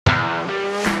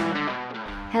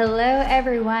Hello,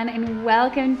 everyone, and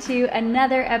welcome to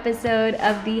another episode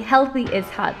of the Healthy is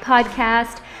Hot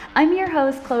podcast. I'm your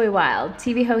host, Chloe Wild,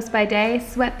 TV host by day,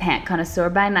 sweatpant connoisseur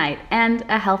by night, and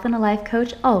a health and a life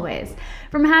coach always.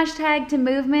 From hashtag to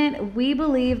movement, we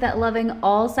believe that loving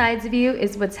all sides of you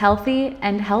is what's healthy,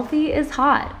 and healthy is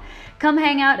hot. Come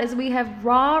hang out as we have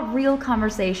raw, real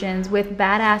conversations with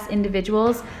badass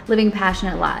individuals living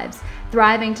passionate lives,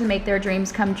 thriving to make their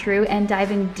dreams come true, and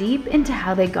diving deep into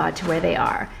how they got to where they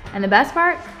are. And the best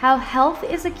part, how health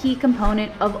is a key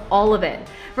component of all of it.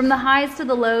 From the highs to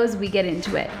the lows, we get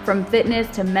into it. From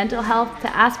fitness to mental health to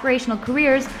aspirational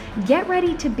careers, get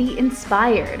ready to be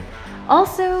inspired.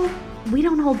 Also, we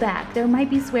don't hold back. There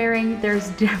might be swearing, there's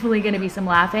definitely going to be some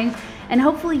laughing, and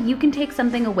hopefully you can take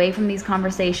something away from these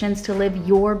conversations to live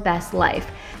your best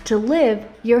life, to live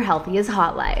your Healthy is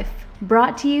Hot life.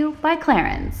 Brought to you by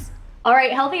Clarence. All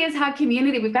right, Healthy is Hot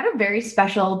community, we've got a very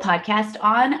special podcast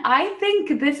on. I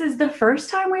think this is the first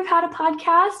time we've had a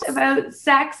podcast about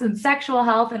sex and sexual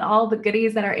health and all the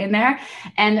goodies that are in there.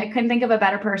 And I couldn't think of a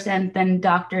better person than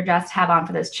Dr. Jess to have on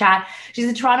for this chat. She's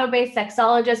a Toronto-based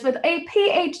sexologist with a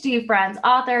PhD, friends,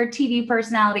 author, TV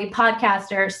personality,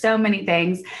 podcaster, so many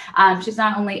things. She's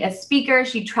not only a speaker,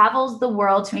 she travels the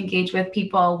world to engage with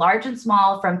people large and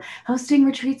small, from hosting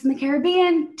retreats in the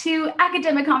Caribbean to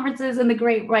academic conferences in the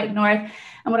Great White North.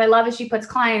 And what I love is she puts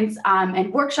clients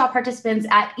and workshop participants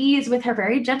at ease with her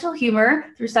very gentle humor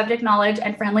through subject knowledge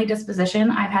and friendly disposition.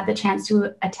 I've had the chance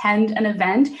to attend an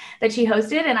event that she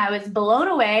hosted, and I was blown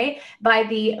away by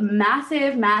the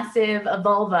massive, massive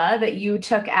vulva that you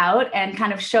took out and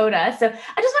kind of showed us. So I just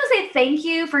want to say thank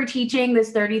you for teaching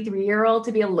this 33-year-old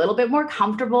to be a little bit more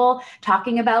comfortable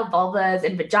talking about vulvas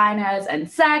and vaginas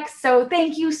and sex. So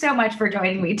thank you so much for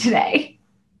joining me today.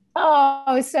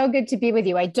 Oh, it's so good to be with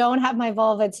you. I don't have my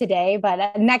vulva today,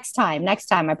 but next time,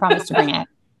 I promise to bring it.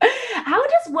 How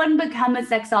does one become a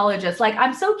sexologist? Like,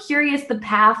 I'm so curious the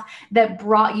path that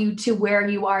brought you to where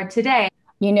you are today.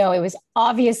 You know, it was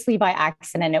obviously by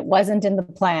accident. It wasn't in the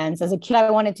plans. As a kid,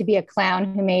 I wanted to be a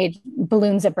clown who made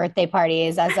balloons at birthday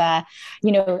parties. As a,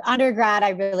 undergrad,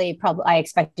 I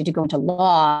expected to go into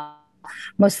law,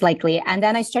 most likely. And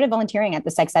then I started volunteering at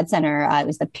the Sex Ed Center.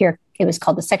 It was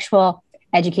called the Sexual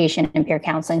Education and Peer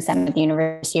Counseling Center at the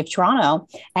University of Toronto,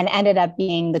 and ended up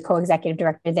being the co-executive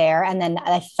director there. And then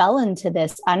I fell into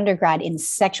this undergrad in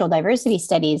sexual diversity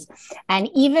studies. And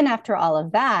even after all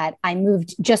of that, I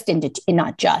moved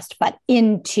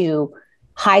into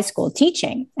high school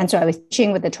teaching. And so I was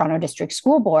teaching with the Toronto District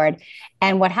School Board.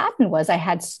 And what happened was I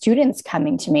had students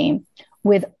coming to me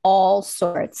with all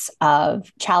sorts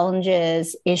of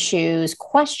challenges, issues,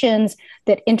 questions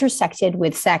that intersected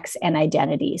with sex and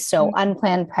identity. So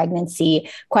unplanned pregnancy,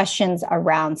 questions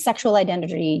around sexual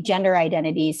identity, gender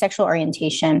identity, sexual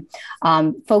orientation,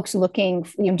 folks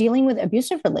dealing with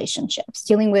abusive relationships,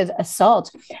 dealing with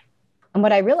assault. And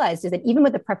what I realized is that even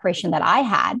with the preparation that I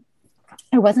had,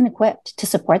 I wasn't equipped to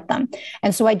support them.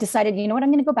 And so I decided, you know what,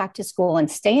 I'm going to go back to school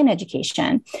and stay in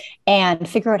education and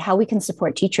figure out how we can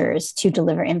support teachers to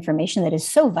deliver information that is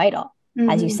so vital,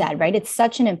 as you said, right? It's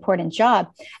such an important job.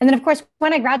 And then, of course,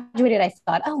 when I graduated, I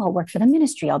thought, I'll work for the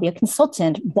ministry. I'll be a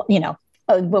consultant, what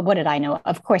did I know?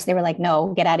 Of course, they were like,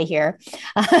 no, get out of here.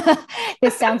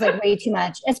 This sounds like way too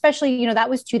much, especially, that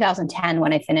was 2010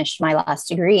 when I finished my last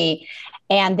degree,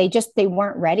 and they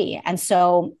weren't ready. And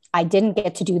so I didn't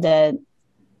get to do the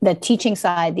teaching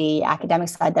side, the academic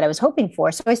side that I was hoping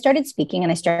for. So I started speaking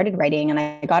and I started writing, and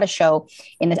I got a show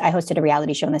I hosted a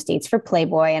reality show in the States for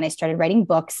Playboy, and I started writing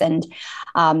books, and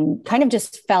kind of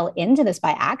just fell into this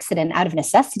by accident out of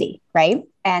necessity. Right.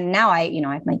 And now I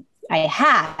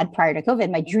had prior to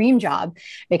COVID, my dream job,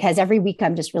 because every week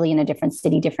I'm just really in a different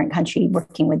city, different country,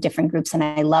 working with different groups. And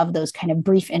I love those kind of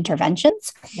brief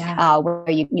interventions where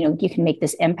you can make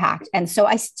this impact. And so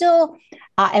I still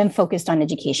am focused on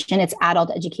education. It's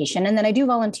adult education. And then I do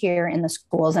volunteer in the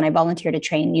schools, and I volunteer to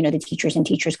train, the teachers in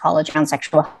Teachers College on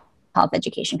sexual health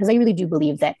education, because I really do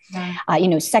believe that,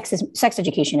 sex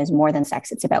education is more than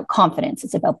sex. It's about confidence.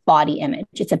 It's about body image.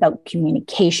 It's about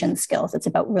communication skills. It's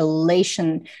about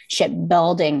relationship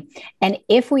building. And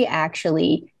if we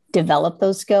actually develop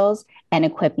those skills and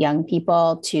equip young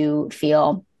people to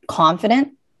feel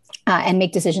confident and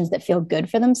make decisions that feel good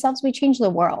for themselves, we change the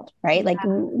world, right? Like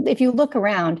if you look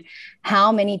around,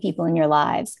 how many people in your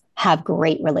lives have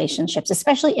great relationships,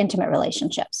 especially intimate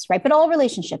relationships, right? But all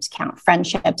relationships count: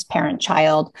 friendships, parent,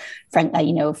 child, friend.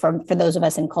 For those of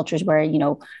us in cultures where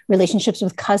relationships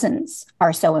with cousins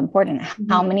are so important.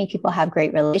 Mm-hmm. How many people have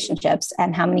great relationships,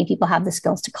 and how many people have the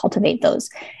skills to cultivate those?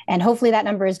 And hopefully that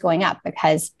number is going up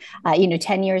because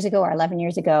 10 years ago or 11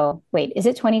 years ago, wait, is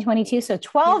it 2022? So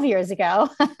 12 years ago,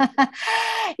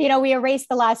 we erased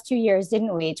the last 2 years,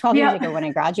 didn't we? 12 years ago when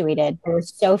I graduated, there were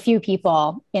so few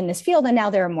people in this field, and now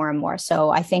there are more and more. So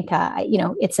I think,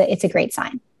 it's a great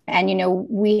sign. And,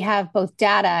 we have both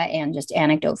data and just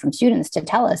anecdote from students to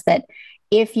tell us that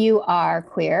if you are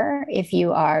queer, if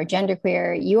you are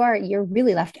genderqueer, you're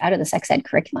really left out of the sex ed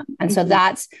curriculum. And so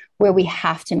that's where we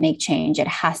have to make change. It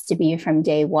has to be from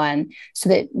day one so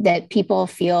that people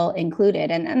feel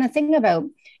included. And the thing about,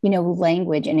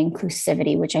 language and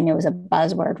inclusivity, which I know is a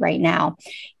buzzword right now,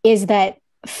 is that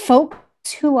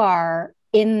folks who are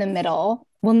in the middle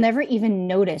will never even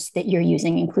notice that you're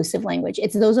using inclusive language.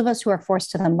 It's those of us who are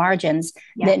forced to the margins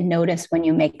that notice when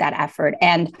you make that effort.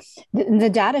 And the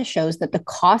data shows that the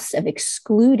costs of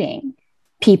excluding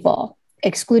people,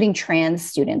 excluding trans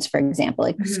students, for example,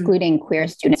 excluding queer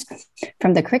students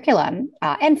from the curriculum,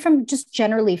 and from just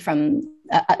generally from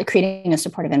creating a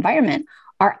supportive environment,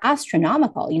 are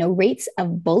astronomical. Rates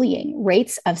of bullying,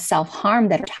 rates of self-harm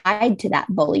that are tied to that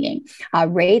bullying,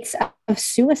 rates of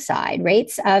suicide,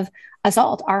 rates of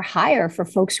assault are higher for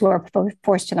folks who are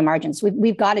forced to the margins.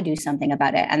 We've got to do something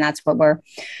about it. And that's what we're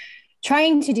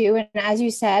trying to do. And as you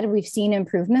said, we've seen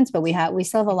improvements, but we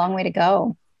still have a long way to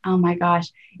go. Oh my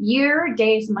gosh. Your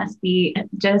days must be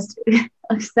just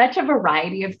such a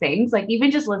variety of things. Like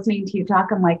even just listening to you talk,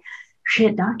 I'm like,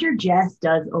 shit, Dr. Jess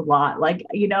does a lot. Like,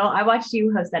 I watched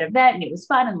you host that event and it was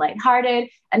fun and lighthearted.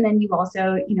 And then you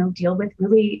also, deal with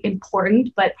really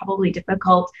important, but probably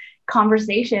difficult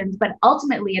conversations. But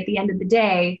ultimately, at the end of the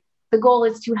day, the goal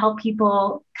is to help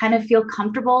people kind of feel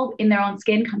comfortable in their own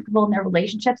skin, comfortable in their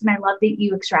relationships. And I love that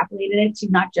you extrapolated it to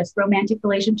not just romantic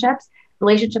relationships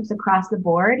across the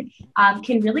board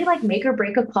can really like make or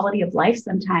break a quality of life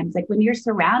sometimes. Like when you're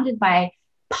surrounded by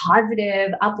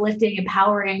positive, uplifting,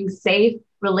 empowering, safe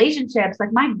relationships,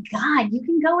 like my God, you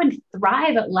can go and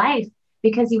thrive at life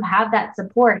because you have that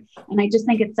support. And I just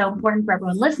think it's so important for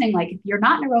everyone listening. Like if you're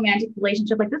not in a romantic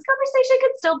relationship, like this conversation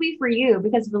could still be for you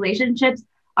because relationships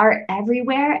are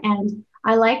everywhere. And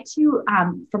I like to,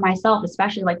 for myself,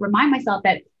 especially like remind myself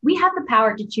that we have the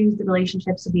power to choose the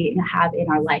relationships that we have in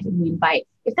our life and we invite.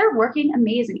 If they're working,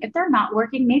 amazing. If they're not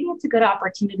working, maybe it's a good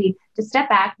opportunity to step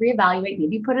back, reevaluate,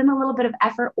 maybe put in a little bit of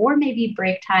effort or maybe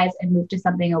break ties and move to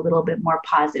something a little bit more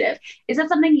positive. Is that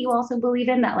something you also believe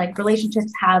in, that like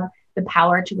relationships have the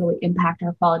power to really impact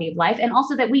our quality of life and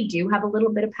also that we do have a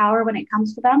little bit of power when it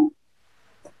comes to them?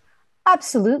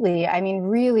 Absolutely. I mean,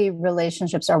 really,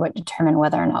 relationships are what determine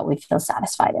whether or not we feel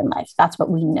satisfied in life. That's what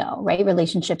we know, right?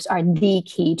 Relationships are the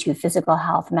key to physical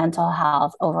health, mental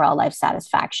health, overall life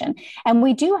satisfaction. And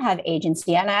we do have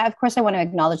agency. And of course, I want to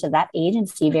acknowledge that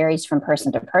agency varies from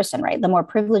person to person, right? The more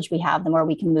privilege we have, the more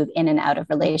we can move in and out of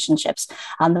relationships.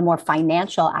 The more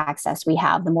financial access we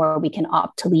have, the more we can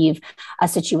opt to leave a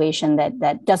situation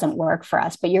that doesn't work for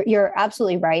us. But you're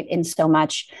absolutely right in so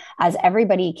much as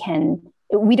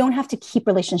we don't have to keep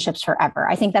relationships forever.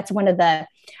 I think that's one of the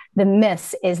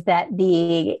myths, is that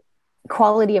the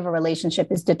quality of a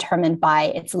relationship is determined by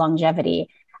its longevity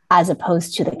as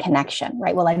opposed to the connection,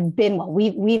 right?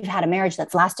 We've had a marriage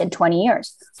that's lasted 20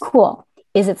 years. Cool.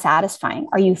 Is it satisfying?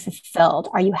 Are you fulfilled?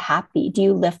 Are you happy? Do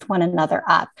you lift one another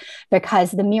up?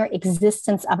 Because the mere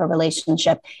existence of a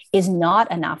relationship is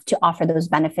not enough to offer those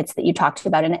benefits that you talked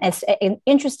about. And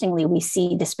interestingly, we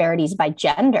see disparities by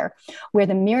gender, where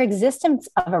the mere existence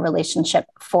of a relationship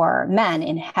for men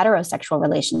in heterosexual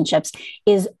relationships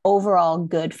is overall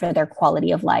good for their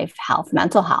quality of life, health,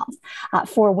 mental health.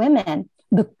 For women,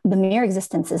 the mere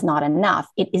existence is not enough.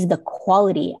 It is the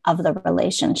quality of the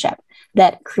relationship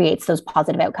that creates those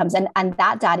positive outcomes. And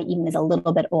that data even is a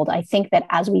little bit old. I think that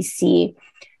as we see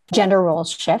gender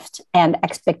roles shift and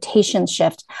expectations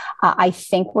shift, I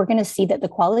think we're going to see that the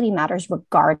quality matters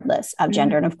regardless of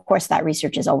gender. And of course, that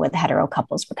research is all with hetero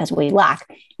couples because we lack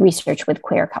research with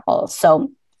queer couples.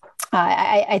 So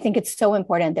I think it's so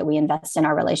important that we invest in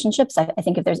our relationships. I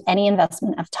think if there's any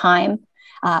investment of time,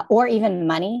 or even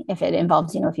money, if it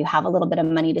involves, if you have a little bit of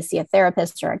money to see a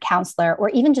therapist or a counselor, or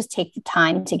even just take the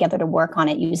time together to work on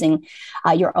it using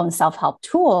your own self-help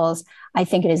tools, I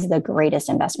think it is the greatest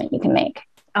investment you can make.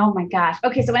 Oh my gosh.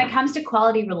 Okay. So when it comes to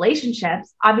quality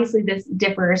relationships, obviously this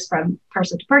differs from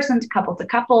person to person, to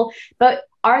couple, but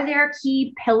are there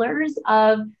key pillars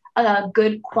of a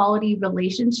good quality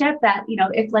relationship that,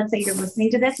 if let's say you're listening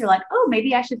to this, you're like, oh,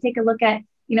 maybe I should take a look at,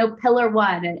 pillar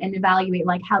one and evaluate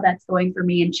like how that's going for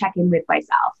me and check in with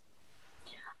myself?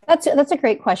 That's a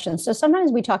great question. So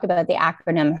sometimes we talk about the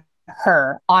acronym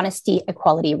HER, honesty,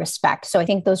 equality, respect. So I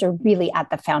think those are really at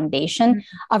the foundation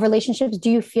of relationships. Do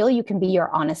you feel you can be your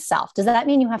honest self? Does that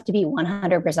mean you have to be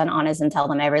 100% honest and tell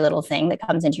them every little thing that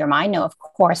comes into your mind? No, of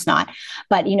course not.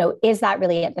 But, is that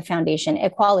really at the foundation?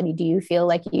 Equality. Do you feel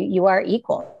like you are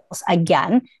equal?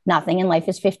 Again, nothing in life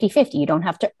is 50-50. You don't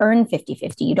have to earn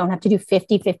 50-50. You don't have to do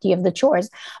 50-50 of the chores.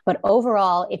 But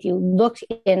overall, if you look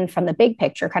in from the big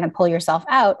picture, kind of pull yourself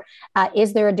out,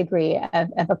 is there a degree of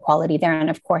equality there? And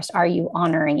of course, are you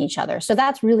honoring each other? So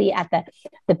that's really at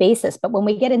the basis. But when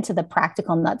we get into the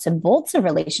practical nuts and bolts of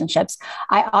relationships,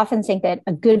 I often think that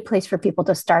a good place for people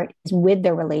to start is with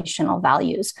their relational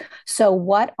values. So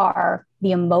what are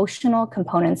the emotional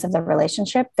components of the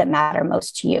relationship that matter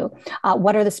most to you?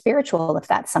 What are the spiritual, if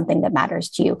that's something that matters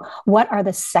to you? What are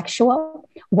the sexual?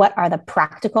 What are the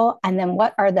practical? And then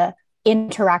what are the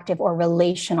interactive or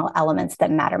relational elements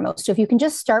that matter most? So if you can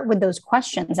just start with those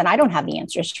questions, and I don't have the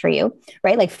answers for you,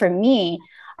 right? Like for me,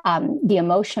 the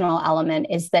emotional element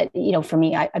is that, for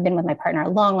me, I've been with my partner a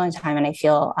long, long time, and I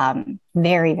feel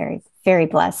very, very, very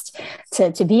blessed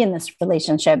to be in this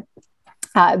relationship.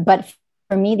 But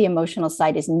for me, the emotional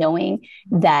side is knowing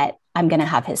that I'm going to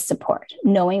have his support,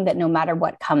 knowing that no matter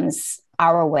what comes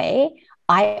our way,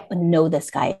 I know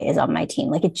this guy is on my team.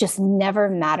 Like it just never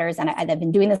matters. And I've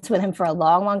been doing this with him for a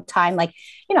long, long time. Like,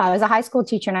 I was a high school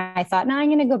teacher and I thought, no, I'm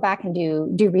going to go back and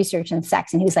do research in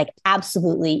sex. And he was like,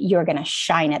 absolutely, you're going to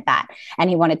shine at that. And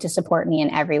he wanted to support me in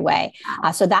every way.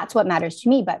 So that's what matters to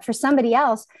me. But for somebody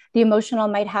else, the emotional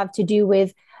might have to do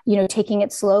with, taking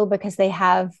it slow because they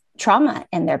have trauma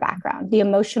in their background. The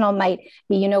emotional might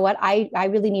be, I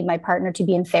really need my partner to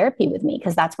be in therapy with me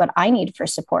because that's what I need for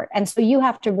support. And so you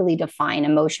have to really define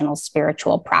emotional,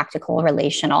 spiritual, practical,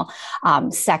 relational,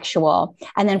 sexual.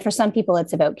 And then for some people,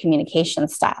 it's about communication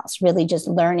styles, really just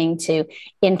learning to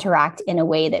interact in a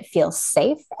way that feels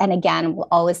safe. And again, we'll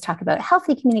always talk about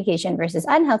healthy communication versus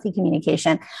unhealthy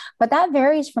communication, but that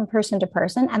varies from person to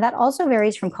person. And that also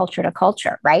varies from culture to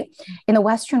culture, right? In the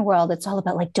Western world, it's all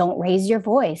about like, don't raise your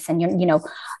voice. And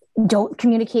don't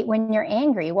communicate when you're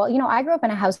angry. Well, I grew up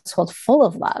in a household full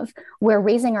of love where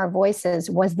raising our voices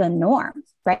was the norm,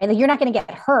 right? Like you're not going to get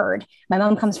heard. My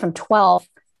mom comes from 12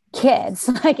 kids.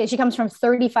 Like she comes from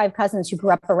 35 cousins who grew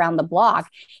up around the block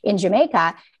in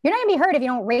Jamaica. You're not going to be heard if you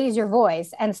don't raise your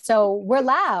voice. And so we're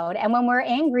loud. And when we're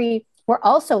angry, we're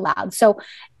also loud. So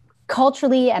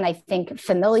culturally, and I think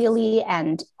familially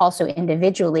and also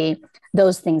individually,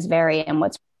 those things vary. And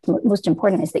what's most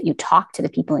important is that you talk to the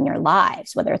people in your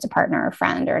lives, whether it's a partner, a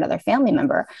friend, or another family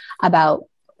member, about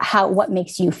what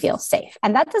makes you feel safe.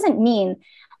 And that doesn't mean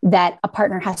that a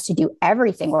partner has to do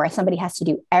everything or somebody has to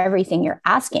do everything you're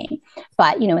asking.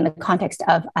 But, in the context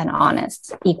of an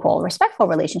honest, equal, respectful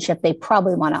relationship, they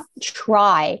probably want to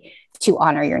try to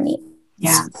honor your needs.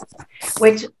 Yeah.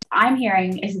 Which I'm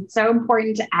hearing is it's so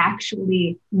important to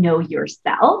actually know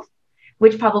yourself,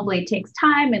 which probably takes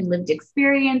time and lived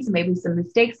experience, and maybe some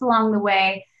mistakes along the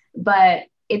way. But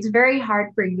it's very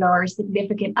hard for your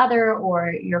significant other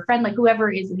or your friend, like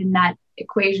whoever is in that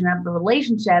equation of the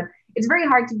relationship. It's very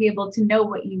hard to be able to know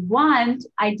what you want,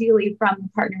 ideally from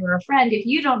a partner or a friend, if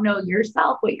you don't know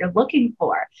yourself what you're looking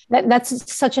for.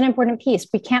 That's such an important piece.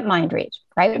 We can't mind read,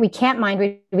 right? We can't mind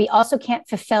read. We also can't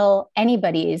fulfill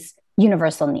anybody's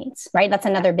universal needs, right? That's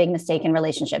another big mistake in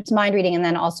relationships, mind reading. And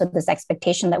then also this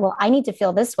expectation that, well, I need to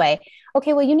feel this way.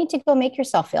 Okay, well, you need to go make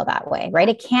yourself feel that way, right?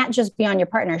 It can't just be on your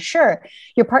partner. Sure,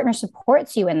 your partner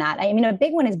supports you in that. I mean, a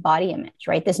big one is body image,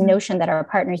 right? This notion that our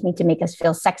partners need to make us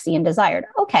feel sexy and desired.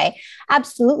 Okay,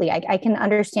 absolutely. I can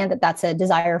understand that that's a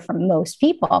desire for most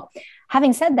people.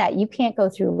 Having said that, you can't go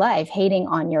through life hating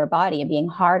on your body and being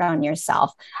hard on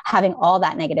yourself, having all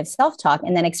that negative self-talk,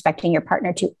 and then expecting your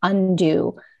partner to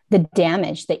undo the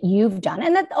damage that you've done.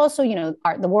 And that also,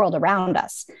 the world around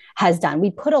us has done. We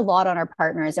put a lot on our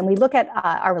partners, and we look at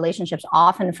our relationships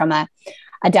often from a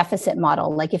deficit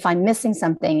model. Like if I'm missing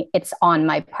something, it's on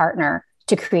my partner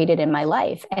to create it in my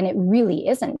life. And it really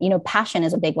isn't. Passion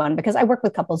is a big one because I work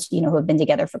with couples, who have been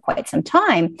together for quite some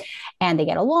time, and they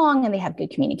get along and they have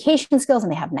good communication skills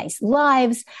and they have nice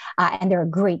lives, and they're a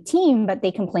great team, but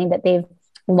they complain that they've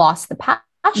lost the passion.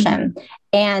 Mm-hmm.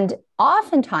 And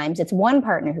oftentimes it's one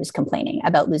partner who's complaining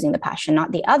about losing the passion,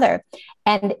 not the other.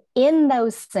 And in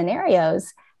those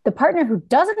scenarios, The partner who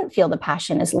doesn't feel the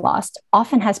passion is lost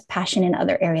often has passion in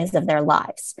other areas of their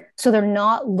lives. So they're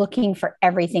not looking for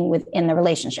everything within the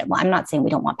relationship. Well, I'm not saying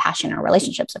we don't want passion in our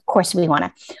relationships. Of course, we want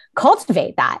to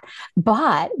cultivate that,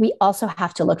 but we also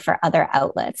have to look for other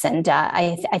outlets. And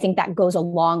I think that goes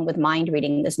along with mind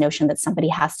reading, this notion that somebody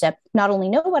has to not only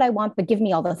know what I want, but give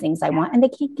me all the things I want. And they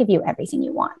can't give you everything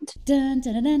you want. Dun,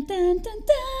 dun, dun, dun, dun, dun,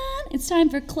 dun. It's time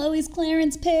for Chloe's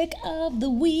Clarence pick of the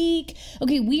week.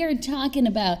 Okay, we are talking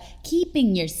about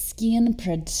keeping your skin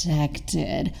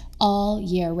protected all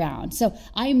year round. So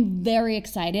I'm very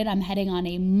excited. I'm heading on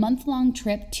a month-long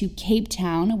trip to Cape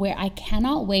Town where I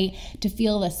cannot wait to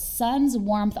feel the sun's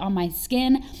warmth on my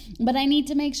skin, but I need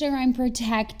to make sure I'm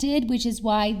protected, which is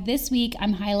why this week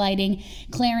I'm highlighting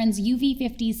Clarins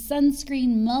UV50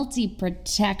 Sunscreen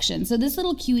Multi-Protection. So this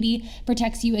little cutie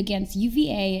protects you against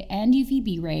UVA and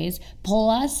UVB rays,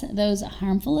 plus those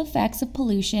harmful effects of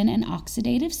pollution and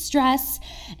oxidative stress.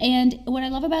 And what I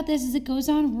love about this is it goes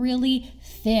on really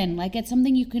thin. Like it's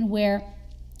something you can wear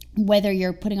whether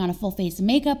you're putting on a full face of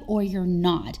makeup or you're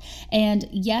not. And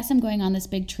yes, I'm going on this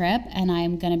big trip and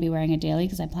I'm going to be wearing it daily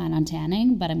because I plan on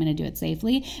tanning, but I'm going to do it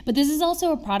safely. But this is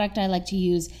also a product I like to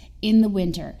use in the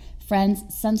winter. Friends,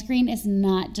 sunscreen is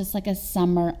not just like a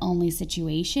summer only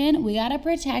situation. We got to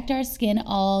protect our skin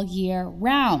all year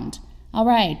round. All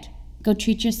right, go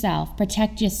treat yourself,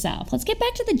 protect yourself. Let's get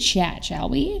back to the chat, shall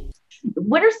we?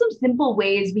 What are some simple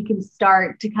ways we can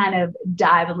start to kind of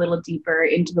dive a little deeper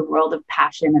into the world of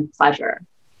passion and pleasure?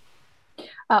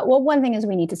 Well, one thing is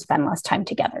we need to spend less time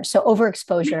together. So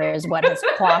overexposure is what has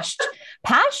quashed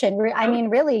passion. I mean,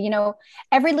 really,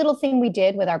 every little thing we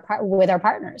did with our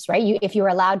partners, right? If you were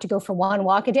allowed to go for one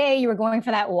walk a day, you were going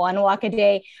for that one walk a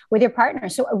day with your partner.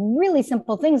 So really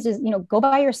simple things is, go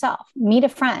by yourself, meet a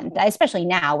friend, especially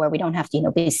now where we don't have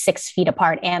to, be 6 feet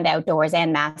apart and outdoors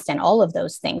and masked and all of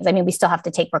those things. I mean, we still have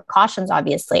to take precautions,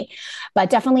 obviously, but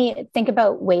definitely think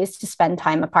about ways to spend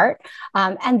time apart.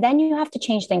 And then you have to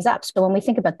change things up. So when we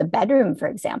think about the bedroom, for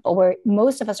example, where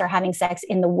most of us are having sex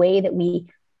in the way that we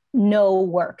know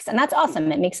works. And that's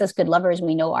awesome. It makes us good lovers.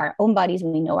 We know our own bodies,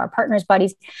 we know our partner's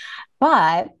bodies.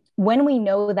 But when we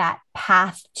know that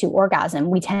path to orgasm,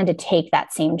 we tend to take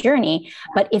that same journey.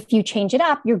 But if you change it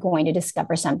up, you're going to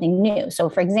discover something new. So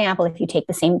for example, if you take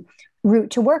the same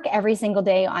route to work every single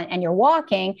day and you're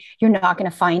walking, you're not going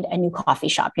to find a new coffee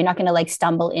shop. You're not going to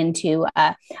stumble into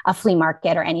a flea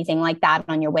market or anything like that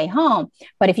on your way home.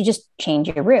 But if you just change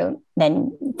your route,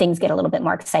 then things get a little bit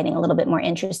more exciting, a little bit more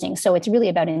interesting. So it's really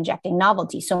about injecting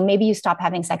novelty. So maybe you stop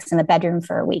having sex in the bedroom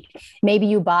for a week. Maybe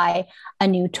you buy a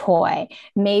new toy.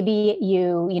 Maybe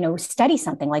you study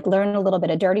something, like learn a little bit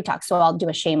of dirty talk. So I'll do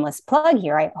a shameless plug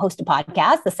here. I host a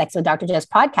podcast, the Sex with Dr. Jess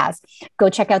podcast. Go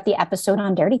check out the episode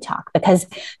on dirty talk, because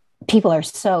people are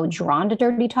so drawn to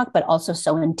dirty talk, but also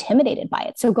so intimidated by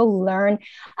it. So go learn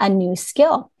a new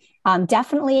skill.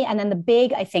 Definitely. And then the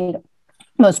big, I think,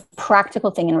 most practical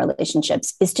thing in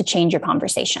relationships is to change your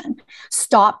conversation.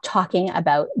 Stop talking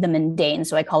about the mundane.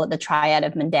 So I call it the triad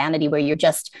of mundanity, where you're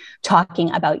just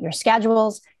talking about your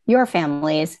schedules, your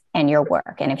families, and your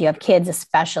work. And if you have kids,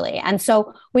 especially. And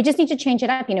so we just need to change it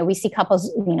up. We see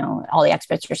couples, all the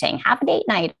experts are saying, have a date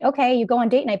night. Okay, you go on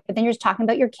date night, but then you're just talking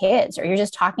about your kids or you're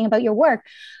just talking about your work.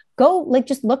 Go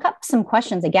just look up some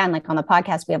questions. Again, like on the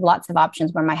podcast, we have lots of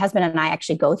options where my husband and I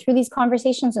actually go through these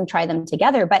conversations and try them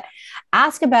together, but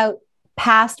ask about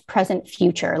past, present,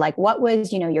 future. Like what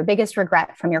was, your biggest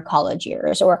regret from your college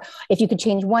years? Or if you could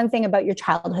change one thing about your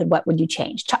childhood, what would you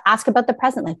change? To ask about the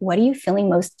present, like what are you feeling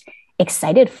most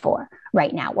excited for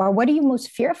right now? Or what are you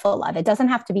most fearful of? It doesn't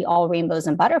have to be all rainbows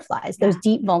and butterflies. Those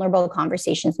deep, vulnerable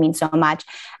conversations mean so much.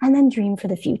 And then dream for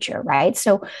the future, right?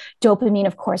 So dopamine,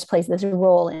 of course, plays this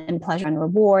role in pleasure and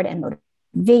reward and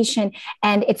motivation.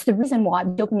 And it's the reason why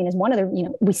dopamine is one of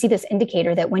the, we see this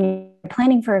indicator that when you're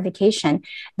planning for a vacation,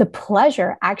 the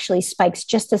pleasure actually spikes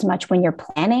just as much when you're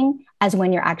planning as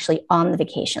when you're actually on the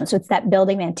vacation. So it's that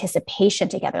building anticipation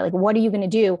together. Like, what are you going to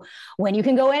do when you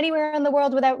can go anywhere in the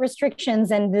world without restrictions?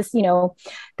 And this,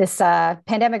 this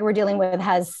pandemic we're dealing with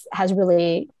has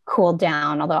really cooled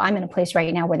down. Although I'm in a place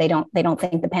right now where they don't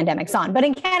think the pandemic's on, but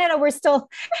in Canada, we're still,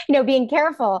 being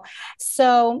careful.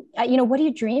 So, what are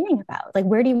you dreaming about? Like,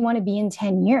 where do you want to be in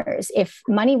 10 years? If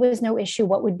money was no issue,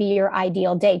 what would be your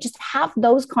ideal day? Just have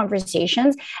those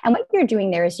conversations. And what you're doing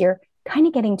there is you're kind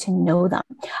of getting to know them.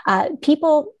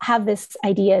 People have this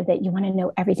idea that you want to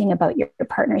know everything about your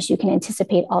partners. You can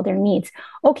anticipate all their needs.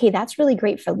 Okay, that's really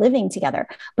great for living together,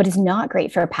 but it's not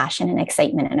great for passion and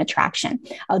excitement and attraction.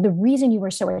 The reason you were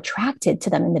so attracted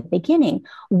to them in the beginning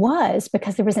was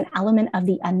because there was an element of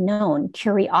the unknown,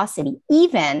 curiosity,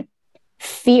 even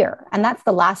fear. And that's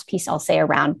the last piece I'll say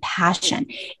around passion,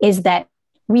 is that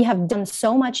we have done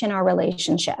so much in our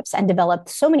relationships and developed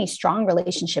so many strong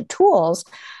relationship tools,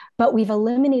 but we've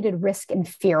eliminated risk and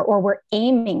fear, or we're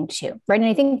aiming to, right? And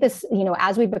I think this,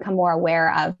 as we become more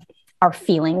aware of our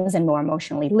feelings and more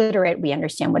emotionally literate, we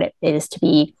understand what it is to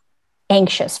be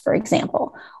anxious, for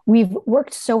example. We've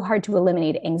worked so hard to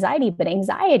eliminate anxiety, but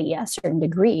anxiety, a certain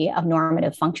degree of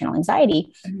normative functional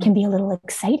anxiety, can be a little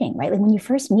exciting, right? Like when you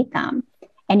first meet them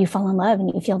and you fall in love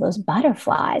and you feel those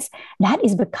butterflies, that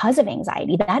is because of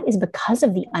anxiety. That is because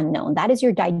of the unknown. That is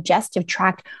your digestive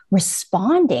tract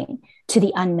responding to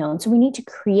the unknown. So we need to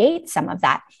create some of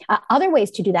that. Other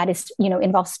ways to do that is,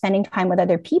 involve spending time with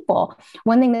other people.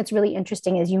 One thing that's really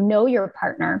interesting is, your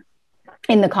partner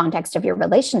in the context of your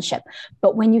relationship.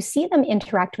 But when you see them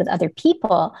interact with other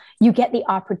people, you get the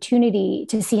opportunity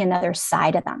to see another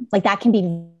side of them. Like that can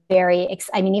be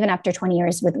even after 20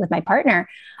 years with my partner,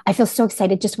 I feel so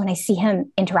excited just when I see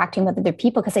him interacting with other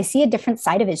people, because I see a different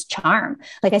side of his charm.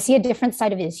 Like I see a different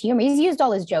side of his humor. He's used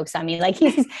all his jokes on me. Like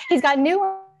he's got new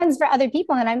ones for other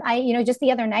people. And I just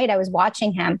the other night I was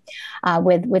watching him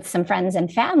with some friends and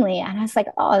family, and I was like,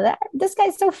 oh, this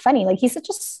guy's so funny. Like he's such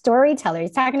a storyteller.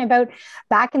 He's talking about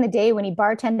back in the day when he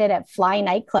bartended at Fly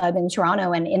nightclub in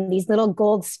Toronto, and in these little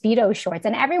gold Speedo shorts,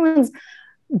 and everyone's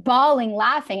bawling,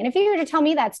 laughing. And if you were to tell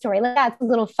me that story, like that's a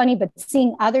little funny, but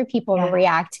seeing other people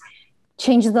react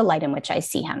changes the light in which I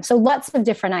see him. So lots of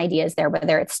different ideas there,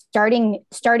 whether it's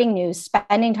starting new,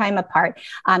 spending time apart,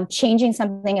 changing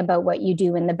something about what you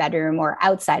do in the bedroom or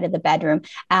outside of the bedroom,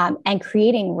 and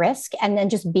creating risk, and then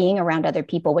just being around other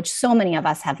people, which so many of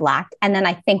us have lacked. And then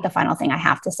I think the final thing I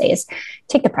have to say is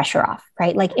take the pressure off,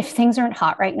 right? Like if things aren't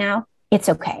hot right now, it's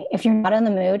okay. If you're not in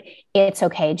the mood, it's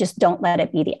okay. Just don't let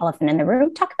it be the elephant in the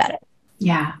room. Talk about it.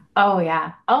 Yeah. Oh,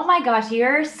 yeah. Oh my gosh,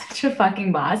 you're such a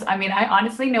fucking boss. I mean, I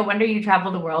honestly, no wonder you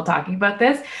travel the world talking about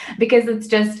this, because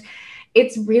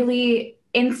it's really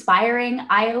inspiring,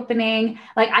 eye-opening.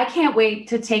 Like I can't wait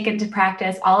to take into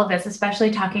practice all of this, especially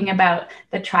talking about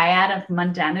the triad of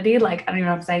mundanity. Like, I don't even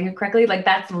know if I'm saying it correctly. Like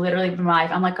that's literally been my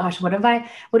life. I'm like, gosh, what do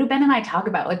Ben and I talk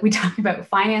about? Like we talk about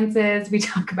finances, we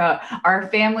talk about our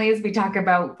families, we talk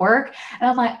about work. And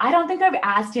I'm like, I don't think I've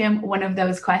asked him one of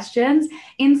those questions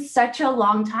in such a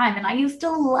long time. And I used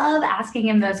to love asking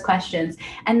him those questions.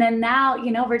 And then now,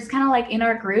 we're just kind of like in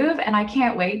our groove, and I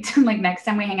can't wait to like next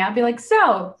time we hang out, be like,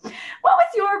 so what was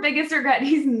your biggest regret?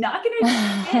 He's not going to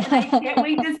do it. I can't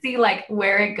wait to see like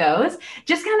where it goes.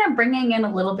 Just kind of bringing in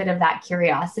a little bit of that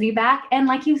curiosity back. And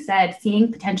like you said,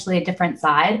 seeing potentially a different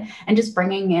side, and just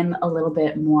bringing in a little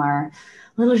bit more,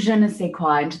 little je ne sais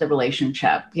quoi into the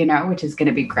relationship, which is going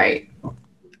to be great.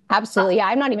 Absolutely. Yeah,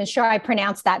 I'm not even sure I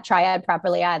pronounced that triad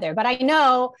properly either, but I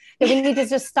know that we need to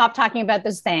just stop talking about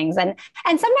those things. And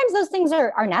sometimes those things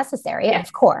are necessary,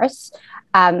 of course.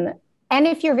 And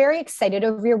if you're very excited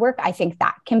over your work, I think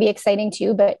that can be exciting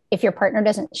too. But if your partner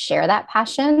doesn't share that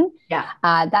passion,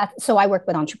 so I work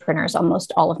with entrepreneurs.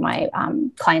 Almost all of my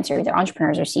clients are either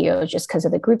entrepreneurs or CEOs, just because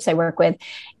of the groups I work with.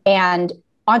 And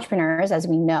entrepreneurs, as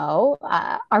we know,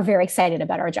 are very excited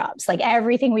about our jobs. Like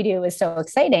everything we do is so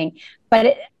exciting.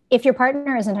 But if your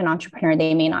partner isn't an entrepreneur,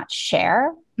 they may not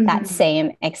share that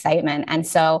same excitement. And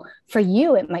so for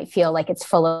you, it might feel like it's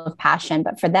full of passion,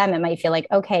 but for them, it might feel like,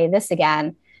 okay, this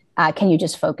again. Can you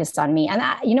just focus on me? And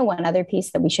one other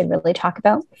piece that we should really talk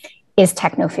about is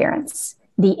technoference,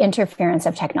 the interference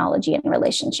of technology in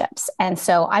relationships. And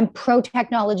so I'm pro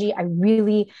technology. I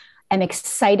really am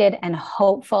excited and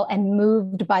hopeful and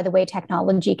moved by the way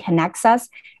technology connects us.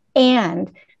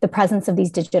 And the presence of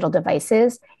these digital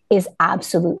devices is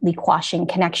absolutely quashing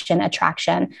connection,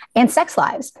 attraction, and sex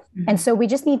lives. And so we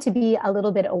just need to be a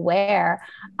little bit aware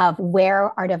of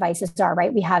where our devices are,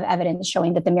 right? We have evidence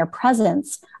showing that the mere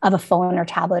presence of a phone or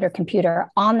tablet or computer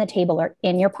on the table or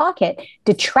in your pocket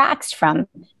detracts from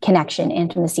connection,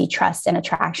 intimacy, trust, and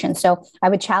attraction. So I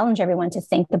would challenge everyone to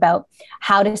think about,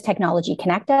 how does technology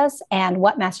connect us, and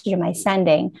what message am I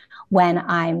sending when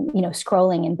I'm,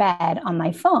 scrolling in bed on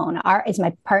my phone? Is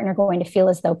my partner going to feel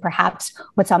as though perhaps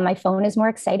what's on my phone is more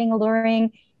exciting,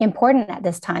 alluring, important at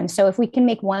this time? So if we can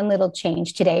make one little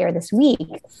change today or this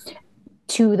week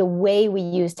to the way we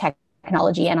use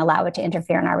technology and allow it to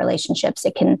interfere in our relationships,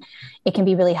 it can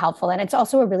be really helpful. And it's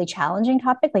also a really challenging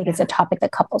topic. Like it's a topic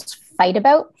that couples fight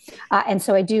about. And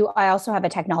so I also have a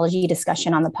technology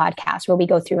discussion on the podcast where we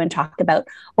go through and talk about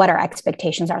what our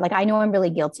expectations are. Like, I know I'm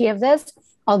really guilty of this.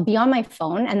 I'll be on my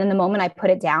phone, and then the moment I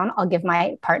put it down, I'll give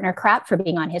my partner crap for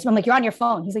being on his. I'm like, you're on your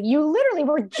phone. He's like, you literally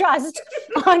were just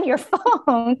on your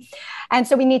phone. And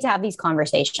so we need to have these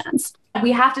conversations.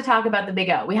 We have to talk about the big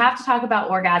O. We have to talk about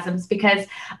orgasms, because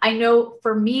I know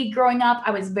for me growing up,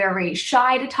 I was very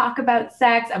shy to talk about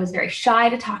sex. I was very shy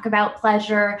to talk about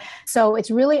pleasure. So it's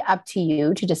really up to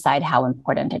you to decide how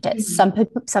important it is. Some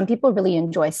people really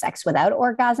enjoy sex without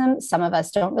orgasm. Some of us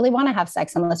don't really want to have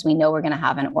sex unless we know we're going to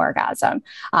have an orgasm.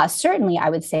 Certainly, I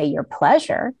would say your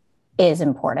pleasure is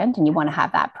important and you want to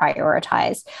have that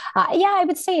prioritized. I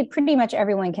would say pretty much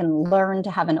everyone can learn to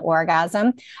have an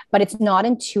orgasm, but it's not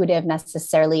intuitive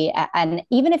necessarily. And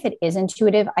even if it is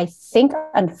intuitive, I think,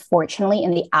 unfortunately,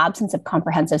 in the absence of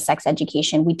comprehensive sex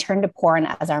education, we turn to porn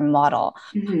as our model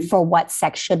for what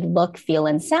sex should look, feel,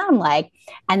 and sound like.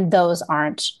 And those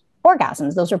aren't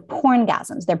orgasms. Those are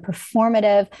porngasms. They're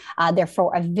performative. They're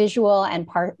for a visual and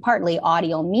partly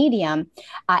audio medium.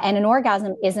 And an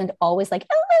orgasm isn't always like,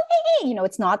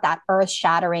 it's not that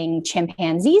earth-shattering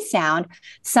chimpanzee sound.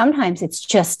 Sometimes it's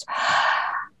just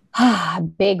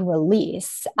big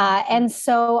release. And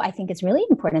so I think it's really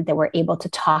important that we're able to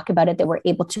talk about it, that we're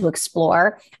able to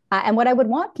explore. And what I would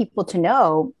want people to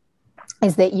know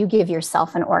is that you give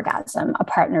yourself an orgasm. A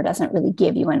partner doesn't really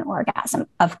give you an orgasm.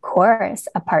 Of course,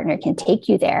 a partner can take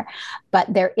you there,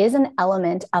 but there is an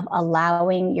element of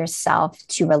allowing yourself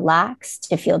to relax,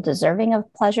 to feel deserving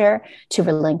of pleasure, to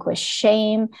relinquish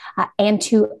shame, and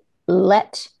to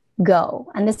let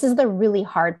go. And this is the really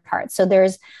hard part. So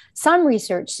there's some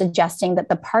research suggesting that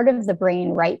the part of the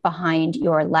brain right behind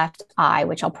your left eye,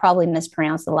 which I'll probably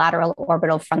mispronounce, the lateral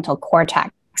orbital frontal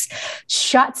cortex,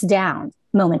 shuts down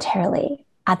momentarily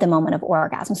at the moment of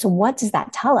orgasm. So what does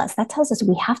that tell us? That tells us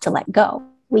we have to let go.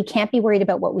 We can't be worried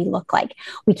about what we look like.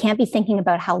 We can't be thinking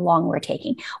about how long we're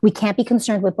taking. We can't be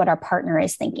concerned with what our partner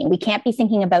is thinking. We can't be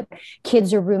thinking about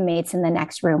kids or roommates in the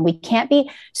next room. We can't be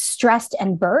stressed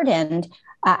and burdened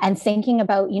and thinking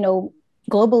about,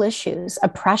 global issues,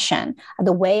 oppression,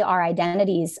 the way our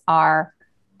identities are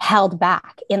held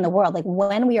back in the world. Like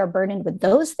when we are burdened with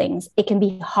those things, it can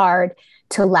be hard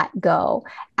to let go.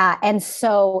 And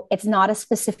so it's not a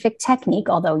specific technique,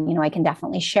 although, I can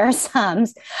definitely share some,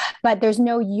 but there's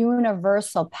no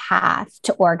universal path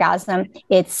to orgasm.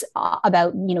 It's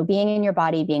about, being in your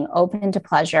body, being open to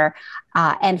pleasure.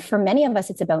 And for many of us,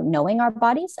 it's about knowing our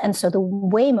bodies. And so the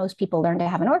way most people learn to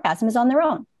have an orgasm is on their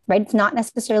own. Right? It's not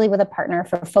necessarily with a partner.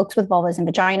 For folks with vulvas and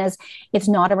vaginas, it's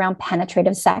not around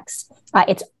penetrative sex.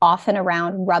 It's often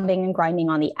around rubbing and grinding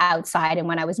on the outside. And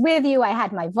when I was with you, I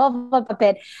had my vulva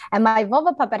puppet, and my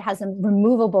vulva puppet has a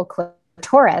removable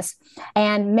clitoris.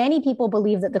 And many people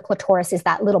believe that the clitoris is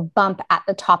that little bump at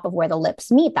the top of where the lips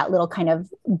meet, that little kind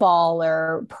of ball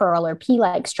or pearl or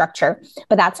pea-like structure.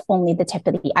 But that's only the tip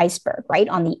of the iceberg, right?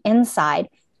 On the inside,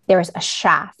 there's a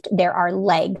shaft, there are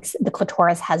legs, the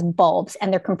clitoris has bulbs,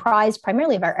 and they're comprised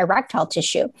primarily of our erectile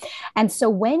tissue. And so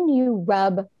when you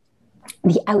rub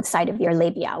the outside of your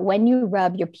labia, when you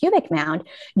rub your pubic mound,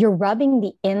 you're rubbing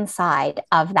the inside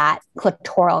of that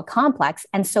clitoral complex.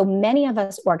 And so many of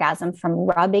us orgasm from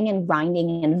rubbing and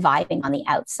grinding and vibing on the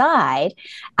outside,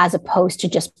 as opposed to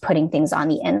just putting things on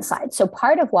the inside. So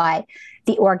part of why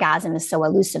the orgasm is so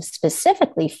elusive,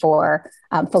 specifically for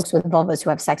folks with vulvas who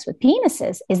have sex with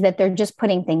penises, is that they're just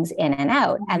putting things in and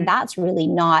out. And that's really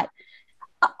not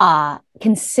a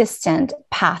consistent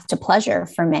path to pleasure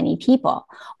for many people.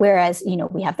 Whereas,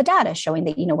 we have the data showing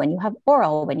that, when you have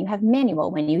oral, when you have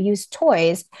manual, when you use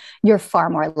toys, you're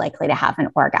far more likely to have an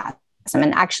orgasm.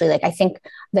 And actually, I think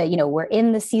that, we're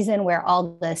in the season where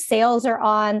all the sales are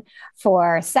on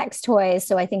for sex toys.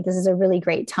 So I think this is a really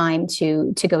great time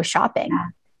to go shopping. Yeah.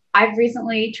 I've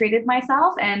recently treated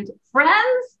myself, and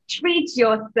friends, treat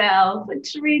yourself.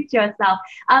 Treat yourself.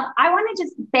 I want to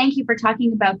just thank you for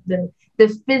talking about the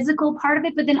physical part of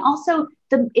it, but then also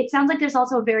it sounds like there's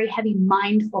also a very heavy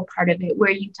mindful part of it,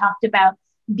 where you talked about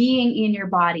being in your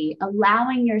body,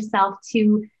 allowing yourself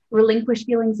to relinquish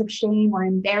feelings of shame or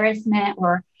embarrassment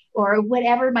or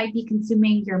whatever might be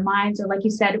consuming your minds, or like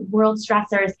you said, world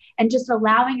stressors, and just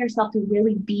allowing yourself to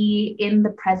really be in the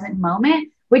present moment,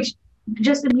 which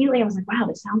just immediately I was like, wow,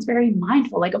 this sounds very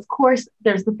mindful. Like, of course,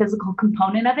 there's the physical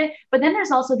component of it, but then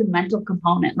there's also the mental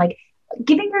component, like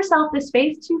giving yourself the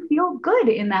space to feel good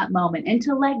in that moment and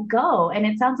to let go. And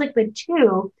it sounds like the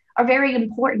two are very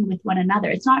important with one another.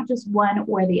 It's not just one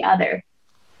or the other.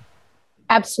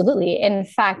 Absolutely. In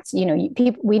fact,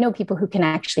 we know people who can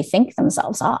actually think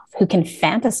themselves off, who can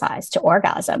fantasize to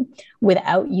orgasm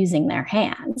without using their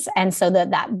hands. And so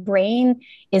that brain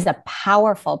is a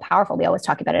powerful, we always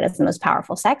talk about it as the most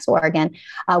powerful sex organ,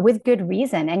 with good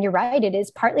reason. And you're right, it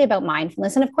is partly about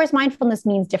mindfulness. And of course, mindfulness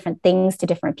means different things to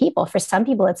different people. For some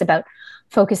people, it's about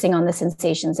focusing on the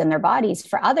sensations in their bodies.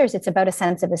 For others, it's about a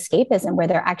sense of escapism where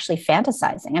they're actually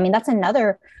fantasizing. I mean, that's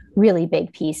another really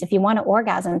big piece. If you want to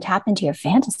orgasm, tap into your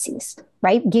fantasies,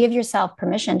 right? Give yourself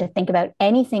permission to think about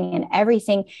anything and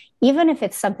everything, even if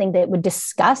it's something that would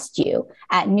disgust you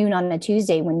at noon on a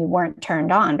Tuesday when you weren't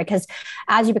turned on. Because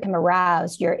as you become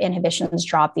aroused, your inhibitions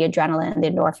drop, the adrenaline, the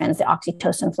endorphins, the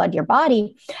oxytocin flood your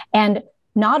body. And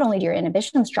not only do your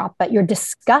inhibitions drop, but your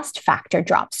disgust factor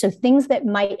drops. So things that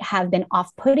might have been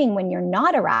off-putting when you're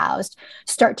not aroused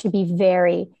start to be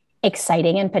very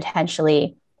exciting and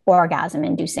potentially orgasm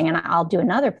inducing. And I'll do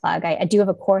another plug. I do have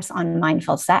a course on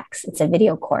mindful sex. It's a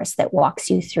video course that walks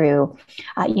you through,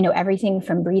 everything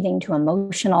from breathing to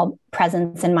emotional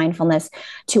presence and mindfulness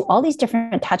to all these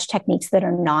different touch techniques that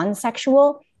are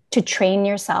non-sexual to train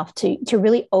yourself to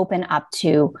really open up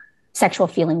to sexual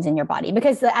feelings in your body.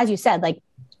 Because as you said, like,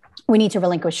 we need to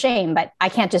relinquish shame, but I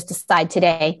can't just decide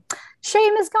today,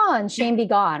 shame is gone, shame be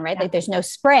gone, right? Yeah. Like, there's no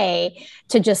spray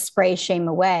to just spray shame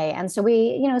away. And so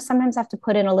we, sometimes have to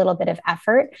put in a little bit of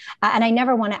effort. And I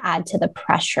never want to add to the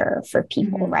pressure for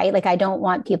people, mm-hmm. right? Like, I don't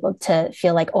want people to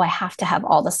feel like, oh, I have to have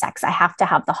all the sex. I have to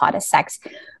have the hottest sex.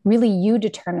 Really, you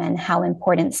determine how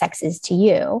important sex is to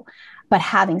you. But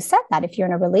having said that, if you're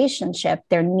in a relationship,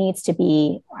 there needs to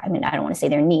be, I don't want to say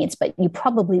there needs, but you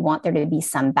probably want there to be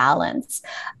some balance,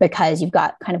 because you've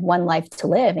got kind of one life to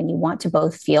live and you want to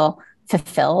both feel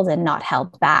fulfilled and not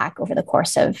held back over the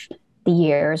course of the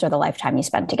years or the lifetime you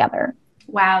spend together.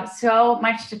 Wow, so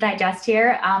much to digest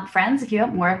here. Friends, if you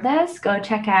want more of this, go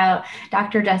check out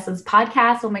Dr. Jess's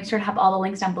podcast. We'll make sure to have all the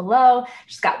links down below.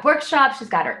 She's got workshops. She's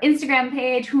got her Instagram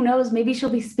page. Who knows? Maybe she'll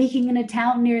be speaking in a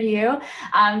town near you.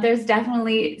 There's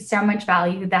definitely so much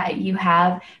value that you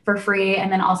have for free. And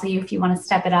then also, if you want to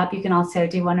step it up, you can also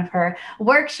do one of her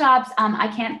workshops. I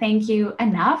can't thank you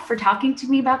enough for talking to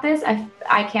me about this.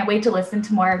 I can't wait to listen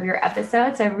to more of your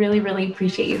episodes. I really, really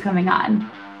appreciate you coming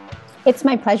on. It's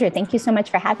my pleasure. Thank you so much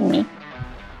for having me.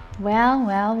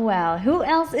 Well. Who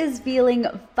else is feeling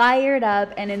fired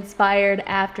up and inspired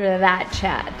after that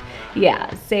chat?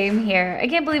 Yeah, same here. I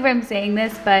can't believe I'm saying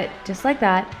this, but just like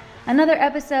that, another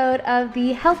episode of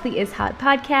the Healthy is Hot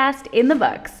podcast in the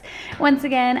books. Once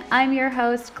again, I'm your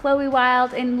host, Chloe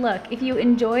Wild. And look, if you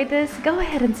enjoyed this, go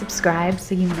ahead and subscribe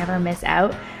so you never miss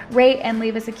out. Rate and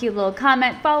leave us a cute little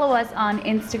comment. Follow us on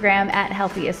Instagram at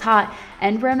Healthy is Hot.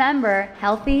 And remember,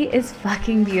 healthy is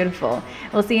fucking beautiful.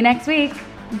 We'll see you next week.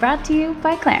 Brought to you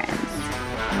by Clarence.